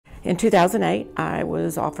In 2008, I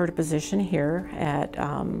was offered a position here at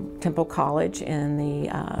Temple College in the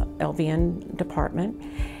LVN department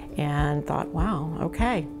and thought, wow,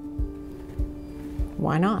 okay,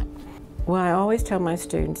 why not? Well, I always tell my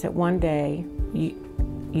students that one day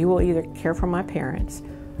you will either care for my parents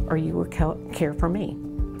or you will care for me.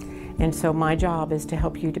 And so my job is to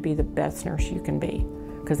help you to be the best nurse you can be,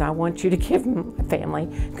 because I want you to give my family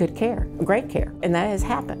good care, great care, and that has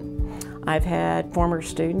happened. I've had former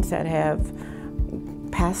students that have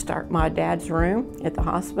passed my dad's room at the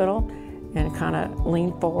hospital and kind of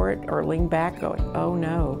leaned forward or leaned back going, oh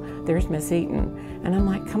no, there's Miss Eaton. And I'm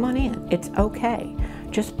like, come on in, it's okay.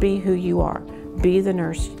 Just be who you are. Be the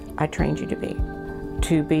nurse I trained you to be.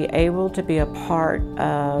 To be able to be a part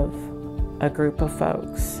of a group of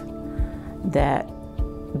folks that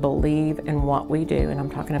believe in what we do, and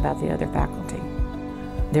I'm talking about the other faculty,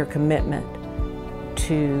 their commitment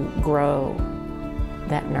to grow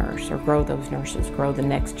that nurse or grow those nurses, grow the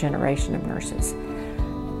next generation of nurses.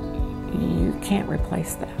 You can't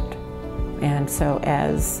replace that. And so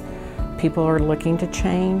as people are looking to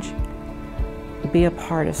change, be a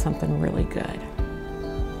part of something really good.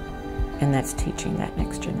 And that's teaching that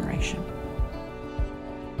next generation.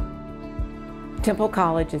 Temple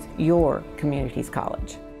College is your community's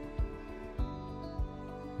college.